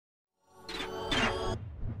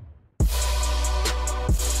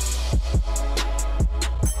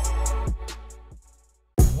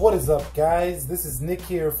What is up, guys? This is Nick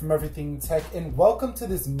here from Everything Tech, and welcome to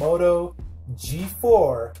this Moto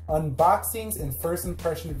G4 unboxings and first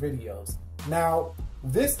impression videos. Now,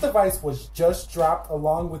 this device was just dropped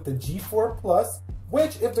along with the G4 Plus,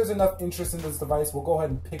 which, if there's enough interest in this device, we'll go ahead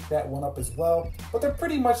and pick that one up as well. But they're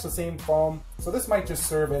pretty much the same phone, so this might just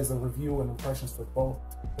serve as a review and impressions for both.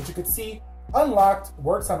 But you can see, unlocked,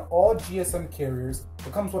 works on all GSM carriers.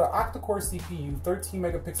 It comes with an octa-core CPU, 13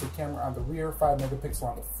 megapixel camera on the rear, 5 megapixel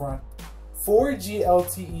on the front, 4G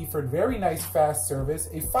LTE for very nice fast service,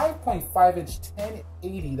 a 5.5 inch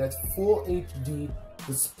 1080 that's full HD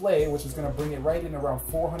display, which is going to bring it right in around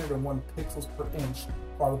 401 pixels per inch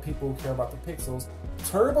for all the people who care about the pixels,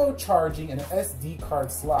 turbo charging, and an SD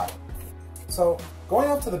card slot. So going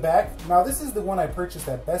up to the back, now this is the one I purchased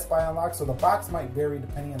at Best Buy Unlocked, so the box might vary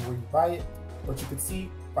depending on where you buy it, but you can see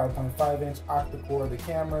 5.5 inch octa-core, the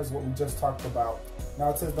cameras, what we just talked about. Now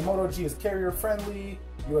it says the Moto G is carrier friendly,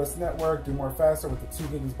 US network, do more faster with the 2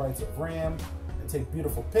 gigabytes of RAM, and take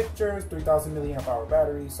beautiful pictures, 3000 milliamp hour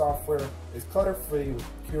battery, software is clutter free with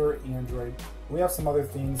pure Android. We have some other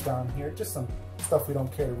things down here, just some stuff we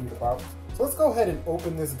don't care to read about. So let's go ahead and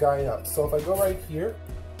open this guy up. So if I go right here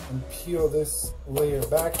and peel this layer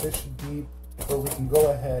back, this should be where we can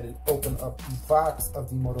go ahead and open up the box of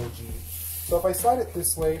the Moto G. So if I slide it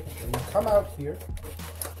this way and you come out here,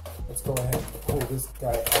 let's go ahead and pull this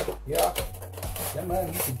guy out. Yeah,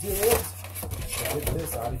 man, you can do it. Get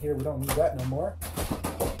this out of here. We don't need that no more.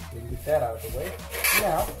 We can get that out of the way.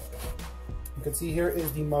 Now, you can see here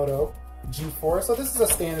is the Moto G4. So this is a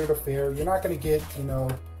standard affair. You're not going to get,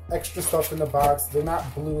 extra stuff in the box. They're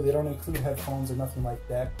not blue. They don't include headphones or nothing like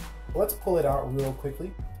that. But let's pull it out real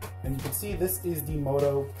quickly. And you can see this is the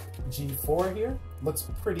Moto G4 here. Looks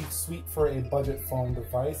pretty sweet for a budget phone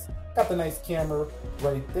device. Got the nice camera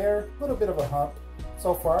right there. A little bit of a hump.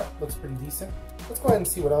 So far, looks pretty decent. Let's go ahead and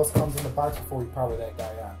see what else comes in the box before we power that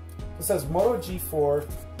guy on. It says Moto G4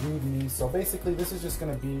 Read Me. So basically, this is just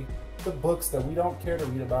going to be the books that we don't care to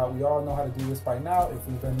read about. We all know how to do this by now if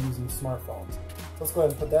we've been using smartphones. So let's go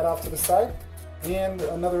ahead and put that off to the side. And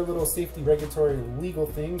another little safety, regulatory, legal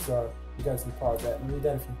things. You guys can pause that and read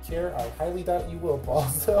that if you care. I highly doubt you will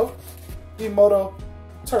pause though. The Moto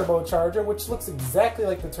turbocharger, which looks exactly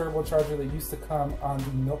like the turbocharger that used to come on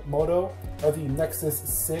the Moto or the Nexus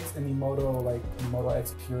 6 and the Moto, like the Moto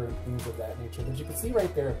X Pure and things of that nature. But you can see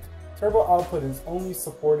right there, turbo output is only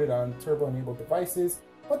supported on turbo-enabled devices,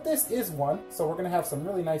 but this is one, so we're going to have some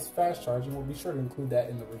really nice fast charging. We'll be sure to include that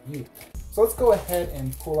in the review. So let's go ahead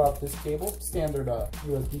and pull out this cable, standard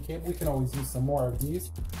USB cable. We can always use some more of these,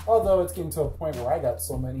 although it's getting to a point where I got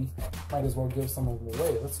so many, might as well give some of them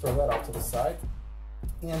away. Let's throw that off to the side.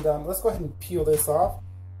 And let's go ahead and peel this off.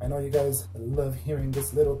 I know you guys love hearing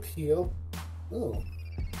this little peel. Ooh,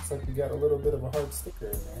 looks like we got a little bit of a hard sticker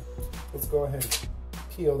in there. Let's go ahead and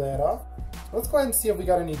peel that off. Let's go ahead and see if we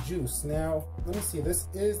got any juice. Now, let me see, does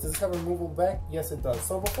this have a removable back? Yes, it does.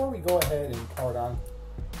 So before we go ahead and power it on,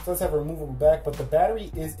 it does have a removable back, but the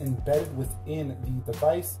battery is embedded within the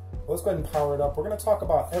device. Let's go ahead and power it up. We're going to talk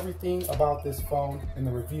about everything about this phone in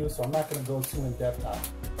the review, so I'm not going to go too in depth on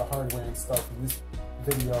the hardware and stuff in this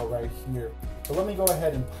video right here. So let me go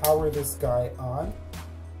ahead and power this guy on,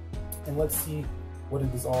 and let's see what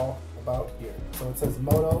it is all about here. So it says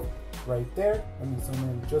Moto right there. Let me zoom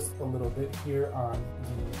in just a little bit here on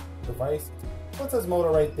the device. So it says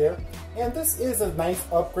Moto right there. And this is a nice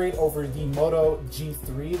upgrade over the Moto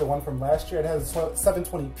G3, the one from last year. It has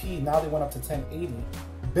 720p, now they went up to 1080.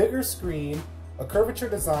 Bigger screen, a curvature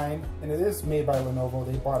design, and it is made by Lenovo.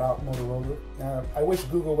 They bought out Motorola. I wish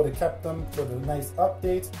Google would have kept them for the nice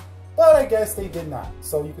updates, but I guess they did not.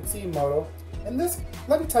 So you can see Moto. And this,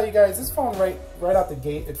 let me tell you guys, this phone right out the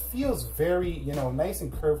gate, it feels very, nice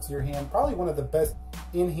and curved to your hand. Probably one of the best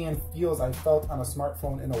in-hand feels I've felt on a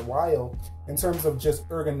smartphone in a while in terms of just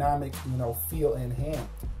ergonomic, feel in hand.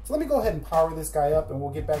 So let me go ahead and power this guy up and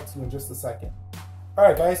we'll get back to you in just a second.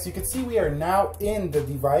 Alright guys, so you can see we are now in the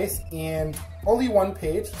device and only one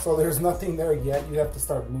page, so there's nothing there yet. You have to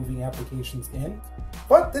start moving applications in.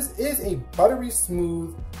 But this is a buttery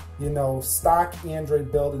smooth, stock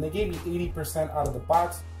Android build, and they gave me 80% out of the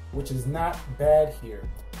box, which is not bad here.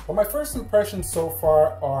 But my first impressions so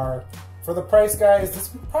far are, for the price guys,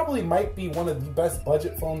 this probably might be one of the best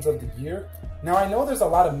budget phones of the year. Now I know there's a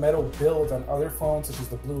lot of metal builds on other phones, such as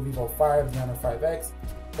the Blue Vivo 5, the Honor 5X,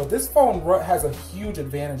 but this phone has a huge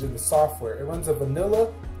advantage in the software. It runs a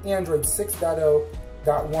vanilla Android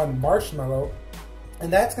 6.0.1 Marshmallow,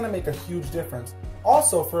 and that's going to make a huge difference.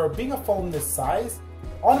 Also, for being a phone this size,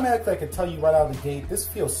 automatically I can tell you right out of the gate, this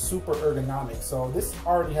feels super ergonomic. So this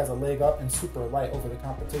already has a leg up and super light over the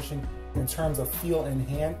competition in terms of feel in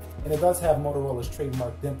hand. And it does have Motorola's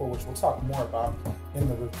trademark dimple, which we'll talk more about in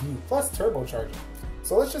the review, plus turbocharging.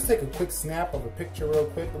 So let's just take a quick snap of a picture real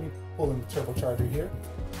quick. Let me pull in the turbocharger here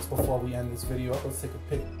just before we end this video up. Let's take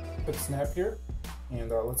a quick snap here, and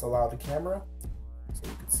let's allow the camera so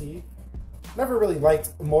you can see. Never really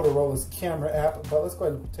liked Motorola's camera app, but let's go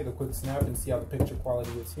ahead and take a quick snap and see how the picture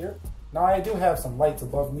quality is here. Now I do have some lights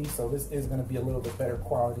above me, so this is going to be a little bit better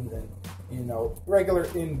quality than, you know, regular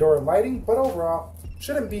indoor lighting, but overall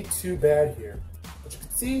shouldn't be too bad here. But you can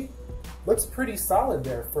see, looks pretty solid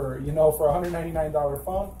there for, you know, for a $199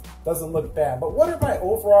 phone. Doesn't look bad. But what are my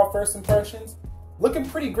overall first impressions? Looking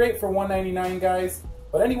pretty great for $199, guys.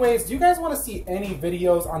 But anyways, do you guys want to see any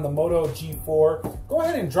videos on the Moto G4? Go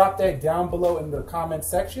ahead and drop that down below in the comment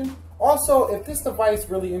section. Also, if this device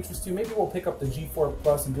really interests you, maybe we'll pick up the G4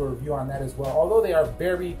 Plus and do a review on that as well. Although they are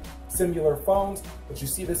very similar phones, but you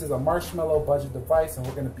see this is a marshmallow budget device, and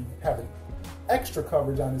we're going to be having extra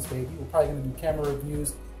coverage on this baby. We're probably going to do camera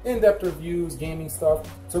reviews, in-depth reviews, gaming stuff.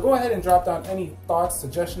 So go ahead and drop down any thoughts,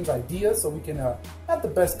 suggestions, ideas, so we can have the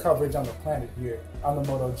best coverage on the planet here on the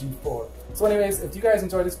Moto G4. So anyways, if you guys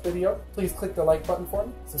enjoyed this video, please click the like button for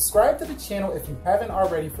me. Subscribe to the channel if you haven't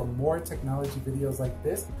already for more technology videos like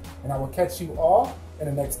this. And I will catch you all in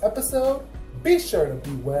the next episode. Be sure to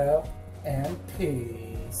be well, and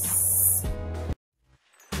peace.